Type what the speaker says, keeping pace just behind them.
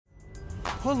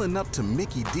Pulling up to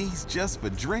Mickey D's just for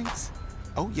drinks?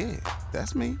 Oh yeah,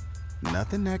 that's me.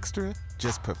 Nothing extra,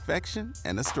 just perfection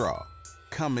and a straw.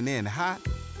 Coming in hot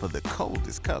for the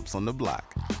coldest cups on the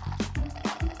block.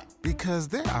 Because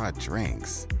there are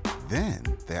drinks. Then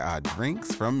there are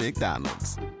drinks from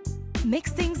McDonald's.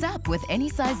 Mix things up with any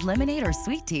size lemonade or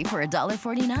sweet tea for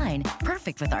 $1.49.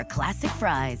 Perfect with our classic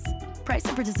fries. Price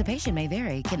and participation may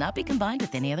vary. Cannot be combined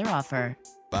with any other offer.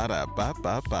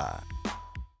 Ba-da-ba-ba-ba.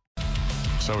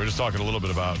 So we're just talking a little bit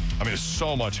about,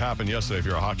 so much happened yesterday if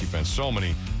you're a hockey fan. So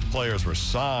many players were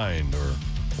signed or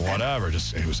whatever.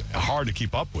 It was hard to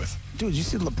keep up with. Dude, you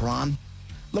see LeBron?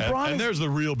 And there's the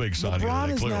real big signing.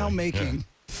 LeBron is clearly. now making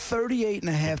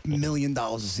 $38.5 million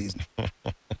a season.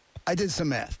 I did some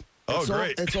math.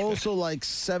 Great. It's also like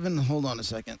seven. Hold on a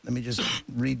second. Let me just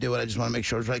redo it. I just want to make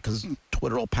sure it's right because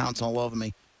Twitter will pounce all over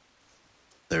me.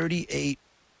 38,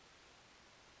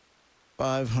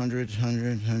 500,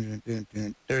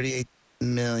 38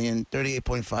 million,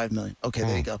 38.5 million. Okay,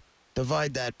 there you go.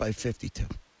 Divide that by 52.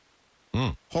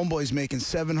 Homeboy's making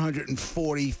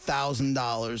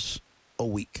 $740,000 a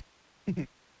week.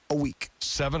 A week.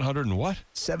 700 and what?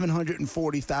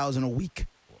 $740,000 a week.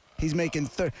 He's making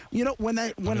when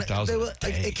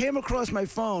it came across my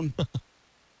phone.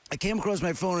 I came across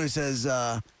my phone and it says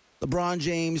LeBron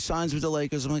James signs with the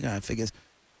Lakers. I'm like, all right, figures.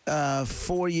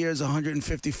 4 years,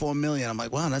 $154 million. I'm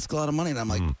like, wow, that's a lot of money. And I'm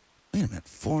like, wait a minute,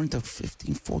 4 into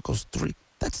 15, 4 goes 3.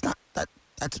 That's not that.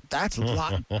 That's a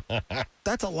lot.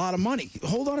 That's a lot of money.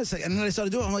 Hold on a second. And then I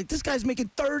started doing it. I'm like, this guy's making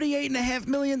 $38.5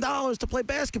 million to play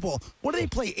basketball. What do they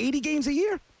play? 80 games a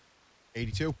year?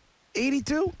 82.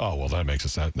 82? Oh, well, that makes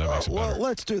it better. Well,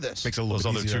 let's do this. Makes it a little Those bit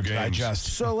other easier two to games. digest.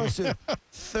 So let's do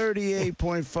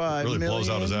 38.5 really million. blows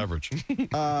out his average.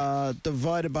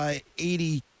 Divided by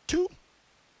 82.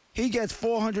 He gets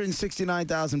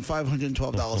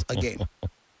 $469,512 a game.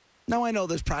 Now, I know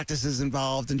there's practices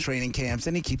involved in training camps,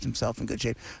 and he keeps himself in good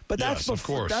shape. But that's Yes, of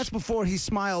course. That's before he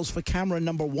smiles for camera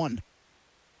number 1.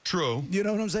 True. You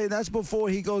know what I'm saying? That's before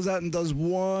he goes out and does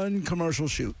one commercial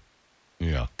shoot.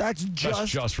 Yeah. That's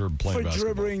just for playing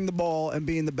basketball. dribbling the ball and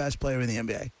being the best player in the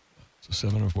NBA. So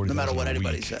 740. No matter what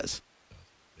anybody says.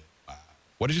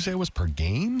 What did you say it was per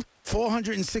game?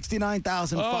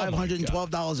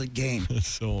 $469,512 a game. That's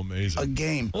so amazing. A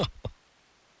game.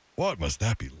 What must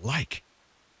that be like?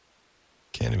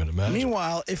 Can't even imagine.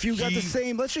 Meanwhile, if you got the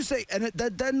same, let's just say, and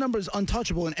that number is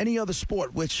untouchable in any other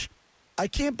sport, which I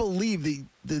can't believe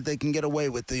that they can get away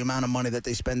with the amount of money that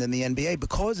they spend in the NBA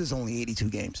because there's only 82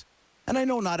 games. And I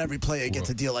know not every player gets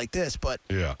a deal like this, but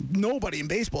nobody in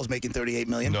baseball is making $38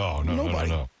 million. No. Nobody.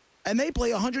 No. And they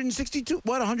play 162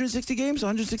 games? 162 games?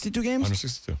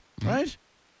 162. Right?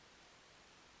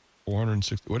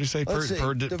 460. What do you say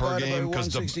per Divided game? by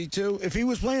 162. If he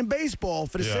was playing baseball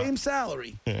for the same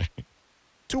salary,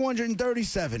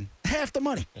 237, half the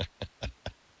money.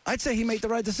 I'd say he made the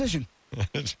right decision.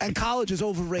 And college is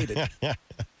overrated.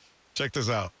 Check this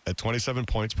out. At 27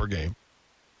 points per game,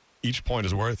 each point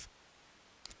is worth?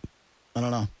 I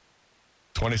don't know.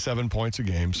 27 points a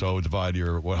game. So divide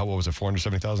your, what was it,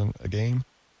 470,000 a game?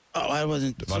 Oh, I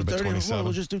wasn't. Divided by 27. Well,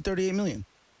 we'll just do 38 million.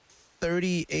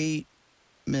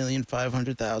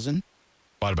 38,500,000.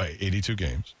 Divided by 82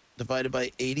 games. Divided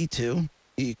by 82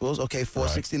 equals,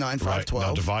 469, Right. 512.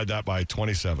 Now divide that by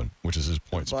 27, which is his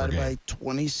points Divided per game. by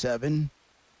 27.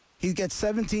 He gets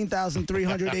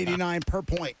 17,389 per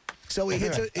point. So he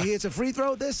hits a free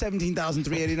throw. There's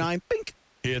 17,389. Bink.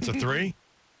 He hits a three,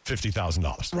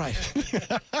 $50,000. Right.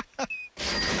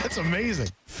 That's amazing.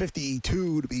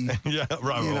 52 to be. Yeah,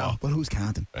 right. But who's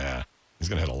counting? Yeah. He's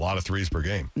going to hit a lot of threes per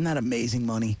game. Isn't that amazing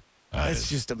money? That's That's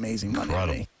just amazing money to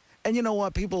incredible. me. And you know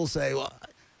what? People say, well,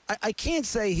 I can't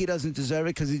say he doesn't deserve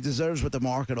it because he deserves what the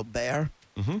market will bear.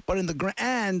 Mm-hmm. But in the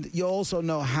and you also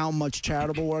know how much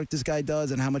charitable work this guy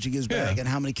does and how much he gives back and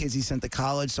how many kids he sent to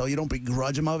college, so you don't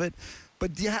begrudge him of it.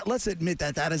 But let's admit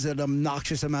that is an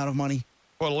obnoxious amount of money.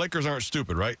 Well, the Lakers aren't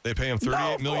stupid, right? They pay him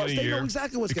 $38 million a They year know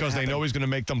exactly what's gonna because they happen. know he's going to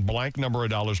make them blank number of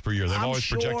dollars per year. They've I'm always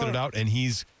projected sure- it out, and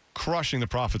he's crushing the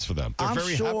profits for them. They're I'm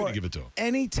very sure happy to give it to him.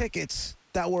 any tickets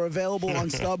that were available on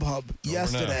StubHub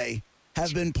yesterday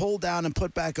have been pulled down and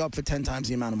put back up for 10 times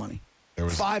the amount of money.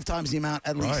 5 times the amount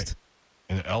at least.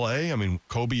 In L.A.,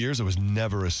 Kobe years, there was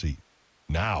never a seat.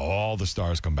 Now all the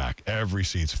stars come back. Every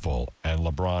seat's full, and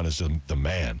LeBron is the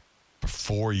man. For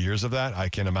 4 years of that, I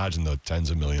can't imagine the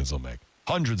tens of millions they'll make.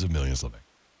 Hundreds of millions they'll make.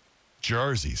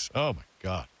 Jerseys. Oh, my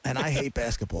God. And I hate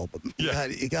basketball, but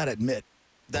you got to admit,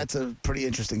 That's a pretty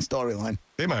interesting storyline.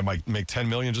 They might make $10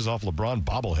 million just off LeBron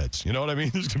bobbleheads. You know what I mean?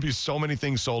 There's going to be so many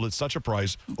things sold at such a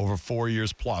price over 4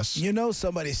 years plus. You know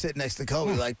somebody sitting next to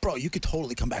Kobe like, bro, you could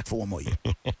totally come back for one more year.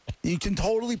 You can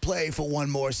totally play for one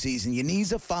more season. Your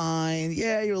knees are fine.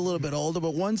 Yeah, you're a little bit older,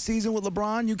 but one season with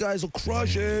LeBron, you guys will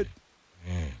crush it.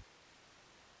 Man.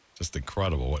 Just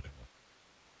incredible. What?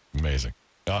 Amazing.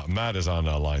 Matt is on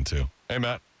line 2. Hey,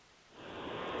 Matt.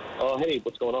 Hey,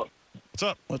 what's going on? What's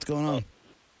up? What's going on?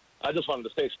 I just wanted to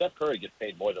say Steph Curry gets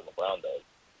paid more than LeBron does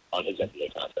on his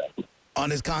NBA contract. On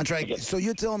his contract? So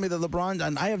you're telling me that LeBron,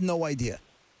 and I have no idea.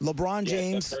 LeBron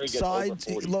James signed,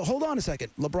 hold on a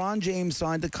second. LeBron James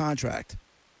signed a contract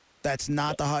that's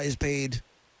not the highest paid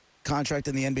contract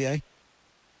in the NBA?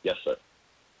 Yes, sir.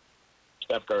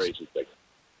 Steph Curry's is big.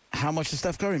 How much is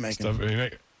Steph Curry making?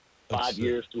 5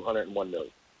 years, $201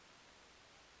 million.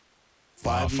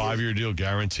 5-year deal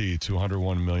guaranteed,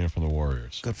 $201 million from the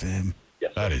Warriors. Good for him.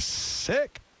 Yes, that is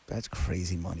sick. That's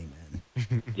crazy money,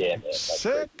 man. Yeah, man.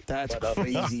 Sick. That's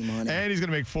crazy money. And he's going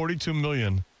to make $42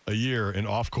 million a year in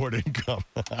off-court income.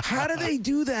 How do they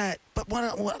do that? But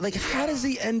how does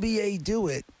the NBA do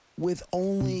it with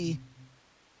only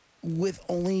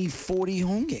 40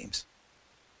 home games?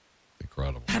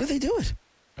 Incredible. How do they do it?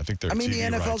 I think they're. I mean,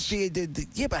 TV the NFL rights. did.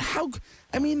 Yeah, but how?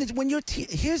 I mean, when you're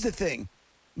here's the thing,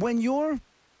 when your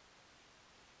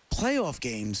playoff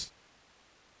games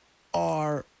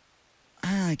are,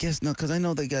 I guess no, because I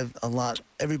know they got a lot.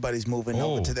 Everybody's moving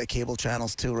over to their cable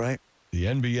channels too, right? The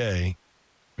NBA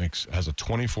has a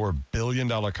 $24 billion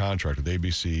contract with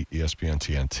ABC, ESPN,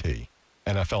 TNT.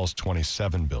 NFL's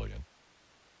 $27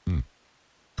 billion.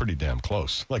 Pretty damn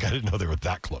close. Like, I didn't know they were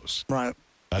that close. Right.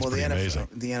 That's pretty amazing.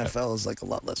 The NFL is like a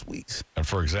lot less weeks. And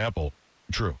for example,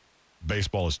 true,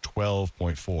 baseball is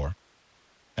 12.4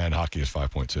 and hockey is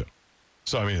 5.2.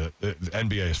 So, I mean, the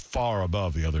NBA is far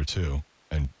above the other two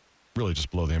and really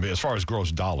just below the NBA as far as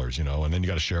gross dollars, and then you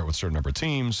got to share it with a certain number of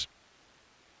teams.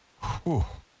 Whew.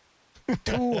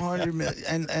 200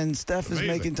 million. And Steph is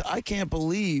making, I can't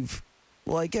believe,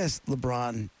 well, I guess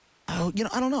LeBron, I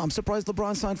don't know. I'm surprised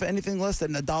LeBron signed for anything less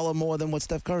than $1 more than what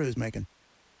Steph Curry was making.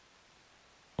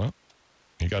 Well,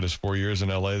 he got his 4 years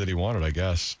in L.A. that he wanted, I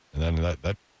guess. And then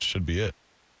that should be it.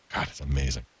 God, it's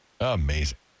amazing.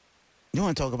 Amazing. You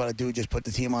want to talk about a dude just put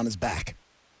the team on his back.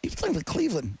 He was playing for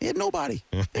Cleveland. He had nobody.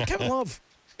 He had Kevin Love.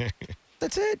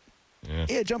 That's it.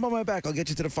 Yeah, jump on my back. I'll get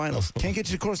you to the finals. Can't get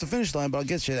you across the finish line, but I'll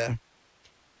get you there.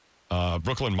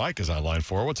 Brooklyn Mike is on line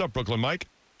 4. What's up, Brooklyn Mike?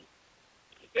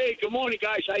 Hey, good morning,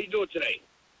 guys. How you doing today?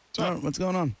 What's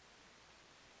going on?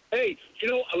 Hey,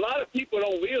 a lot of people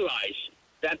don't realize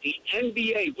that the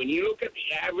NBA, when you look at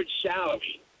the average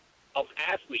salary of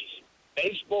athletes,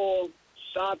 baseball,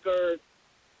 soccer,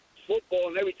 football,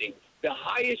 and everything, the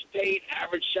highest paid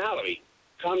average salary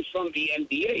comes from the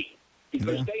NBA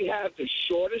because they have the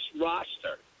shortest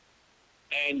roster.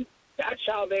 And that's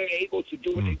how they're able to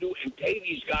do what they do and pay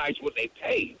these guys what they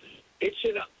pay.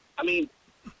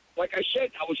 Like I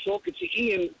said, I was talking to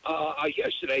Ian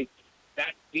yesterday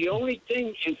that the only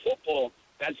thing in football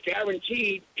that's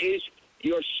guaranteed is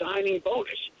your signing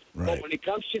bonus. Right. But when it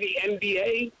comes to the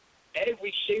NBA,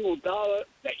 every single dollar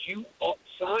that you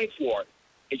sign for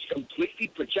is completely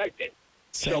protected.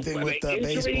 Same thing with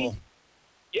baseball.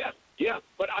 Yeah.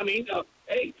 But,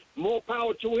 hey, more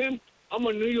power to him. I'm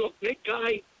a New York Knicks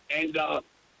guy, and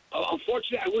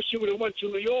unfortunately, I wish he would have went to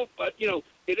New York, but,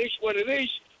 it is what it is.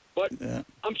 But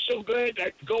I'm so glad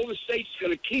that Golden State's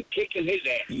going to keep kicking his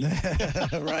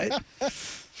ass. Right?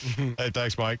 Hey,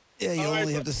 thanks, Mike. Yeah, you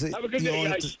only have to see. Have a good day,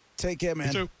 guys. Take care, man.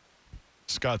 You too.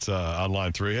 Scott's on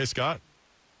line 3. Hey, Scott.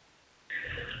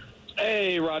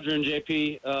 Hey, Roger and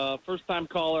JP. First-time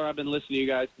caller. I've been listening to you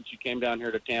guys since you came down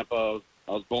here to Tampa.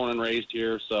 I was born and raised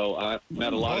here, so I've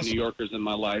met a lot of New Yorkers in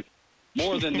my life.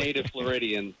 More than native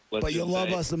Floridians. But you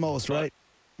love us the most, right?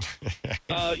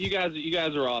 You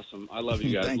guys are awesome. I love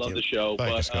you guys. Love the show. Thank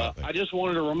you, but Scott. I just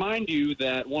wanted to remind you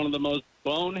that one of the most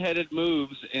boneheaded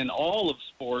moves in all of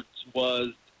sports was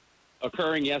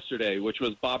occurring yesterday, which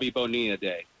was Bobby Bonilla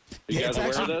Day. Are you guys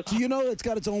aware of this? Do you know it's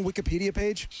got its own Wikipedia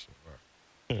page?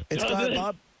 It's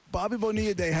got Bobby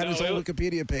Bonilla Day had its own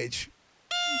Wikipedia page.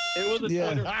 It was a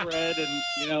Twitter thread,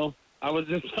 and I was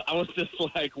just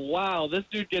like, wow, this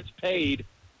dude gets paid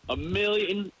 $1.1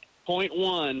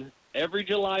 million every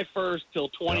July 1st till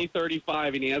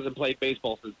 2035, and he hasn't played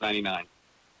baseball since '99.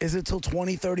 Is it till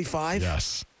 2035?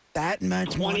 Yes. That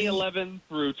much 2011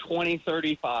 through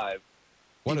 2035.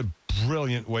 What a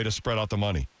brilliant way to spread out the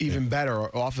money. Even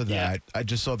better, off of that, I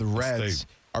just saw the Reds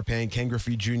are paying Ken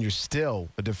Griffey Jr. still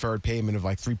a deferred payment of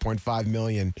like $3.5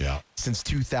 million since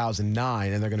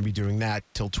 2009, and they're going to be doing that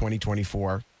till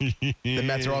 2024. The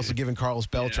Mets are also giving Carlos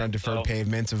Beltran deferred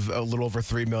payments of a little over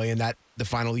 $3 million. That the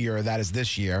final year of that is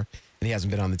this year, and he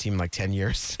hasn't been on the team in like 10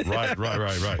 years. Right.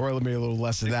 Or maybe a little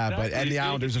less than that. But and the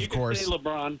Islanders, of course.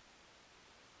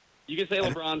 You can say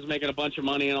LeBron's making a bunch of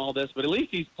money and all this, but at least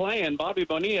he's playing. Bobby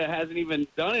Bonilla hasn't even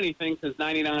done anything since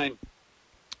 '99.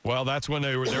 Well, that's when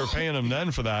they were paying him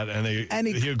then for that, and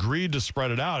he agreed to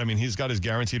spread it out. I mean, he's got his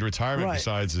guaranteed retirement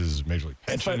besides his major league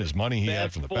pension, his money he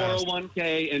had from the past.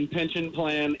 401k and pension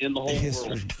plan in the whole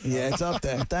world. Yeah, it's up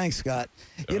there. Thanks, Scott.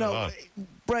 You know,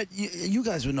 Brett, you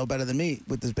guys would know better than me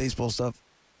with this baseball stuff.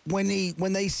 When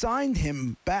they signed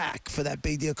him back for that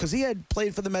big deal, because he had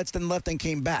played for the Mets, then left and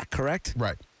came back, correct?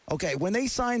 Right. Okay, when they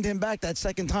signed him back that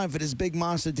second time for this big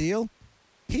monster deal,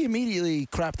 he immediately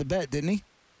crapped the bed, didn't he?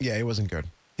 Yeah, he wasn't good.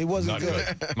 He wasn't good.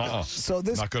 So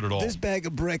not good at all. This bag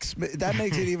of bricks, that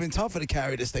makes it even tougher to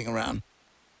carry this thing around.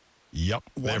 Yep.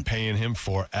 They're paying him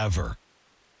forever.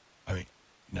 I mean,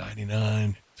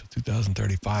 99 to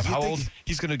 2035. How old?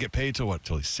 He's going to get paid till what?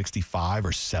 Till he's 65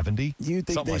 or 70? You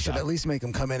think they should at least make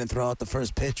him come in and throw out the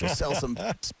first pitch or sell some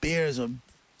spears or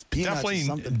peanuts or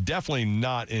something? Definitely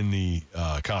not in the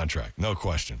contract. No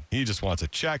question. He just wants a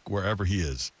check wherever he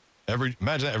is.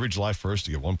 Imagine that every July 1st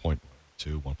you get 1.2,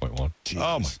 1.1.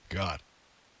 Oh, my God.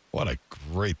 What a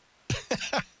great...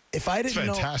 If I didn't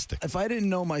fantastic. If I didn't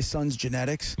know my son's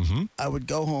genetics, I would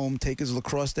go home, take his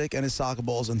lacrosse stick and his soccer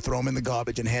balls and throw them in the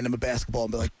garbage and hand him a basketball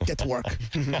and be like, get to work.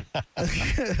 You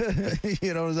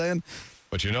know what I'm saying?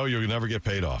 But you know you'll never get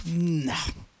paid off.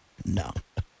 No.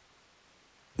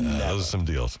 Those are some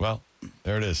deals. Well,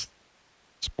 there it is.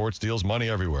 Sports deals, money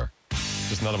everywhere.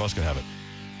 Just none of us can have it.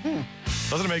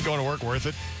 Doesn't it make going to work worth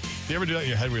it? Do you ever do that in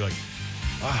your head where you're like,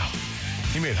 wow,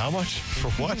 he made how much? For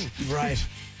what? Right.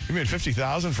 You made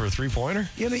 $50,000 for a three-pointer?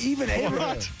 You know, even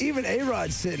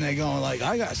A-Rod's sitting there going like,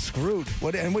 I got screwed.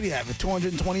 What do you have, a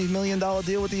 $220 million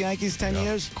deal with the Yankees, 10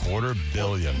 years? $250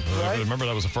 million. Right? Remember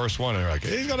that was the first one. And they're like,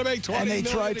 he's going to make $20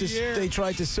 million a year. They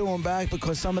tried to sue him back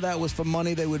because some of that was for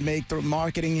money they would make through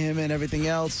marketing him and everything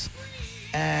else.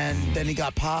 And then he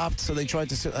got popped, so they tried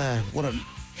to sue. What a...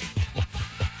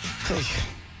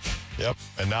 Yep,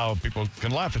 and now people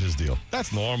can laugh at his deal.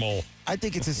 That's normal. I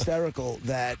think it's hysterical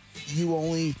that you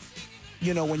only,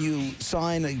 when you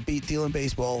sign a deal in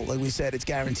baseball, like we said, it's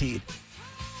guaranteed.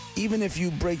 Even if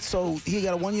you break, so he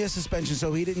got a 1-year suspension,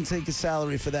 so he didn't take his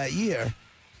salary for that year.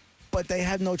 But they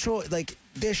had no choice. Like,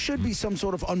 there should be some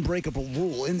sort of unbreakable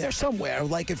rule in there somewhere.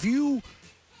 Like, if you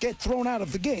get thrown out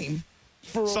of the game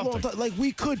for a long time, like,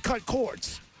 we could cut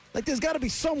cords. Like, there's got to be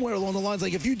somewhere along the lines,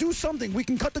 like, if you do something, we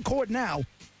can cut the cord now.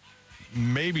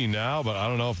 Maybe now, but I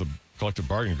don't know if the collective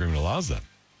bargaining agreement allows that.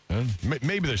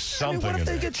 Maybe there's something in there. What if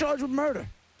they get charged with murder?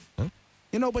 Huh?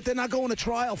 But they're not going to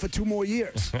trial for 2 more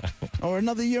years or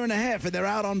another year and a half, and they're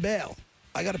out on bail.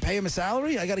 I got to pay him a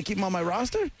salary? I got to keep him on my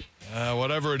roster?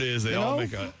 Whatever it is, they all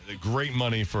make great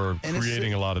money for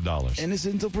creating a lot of dollars.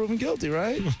 Innocent until proven guilty,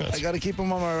 right? I got to keep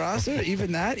him on my roster?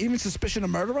 Even suspicion of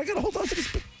murder, I got to hold on to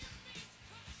this.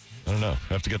 I don't know.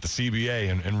 I have to get the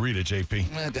CBA and read it,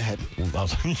 JP. Go ahead.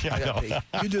 Yeah, I know. Pee.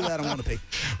 You do that, I want to pee.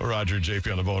 Roger and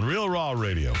JP on the phone. Real Raw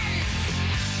Radio.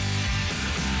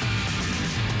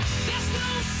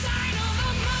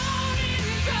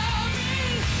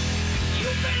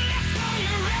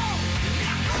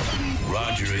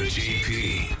 Roger and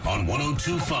JP on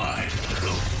 102.5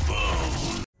 The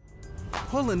Bone.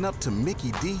 Pulling up to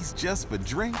Mickey D's just for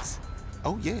drinks?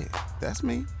 Oh, yeah, that's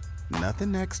me.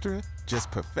 Nothing extra, just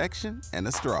perfection and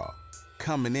a straw.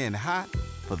 Coming in hot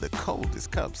for the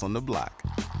coldest cups on the block.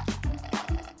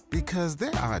 Because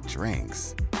there are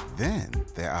drinks. Then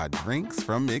there are drinks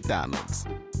from McDonald's.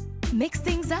 Mix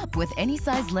things up with any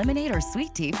size lemonade or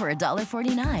sweet tea for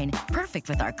 $1.49. Perfect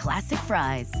with our classic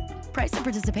fries. Price and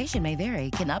participation may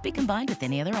vary. Cannot be combined with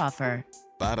any other offer.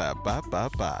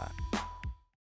 Ba-da-ba-ba-ba.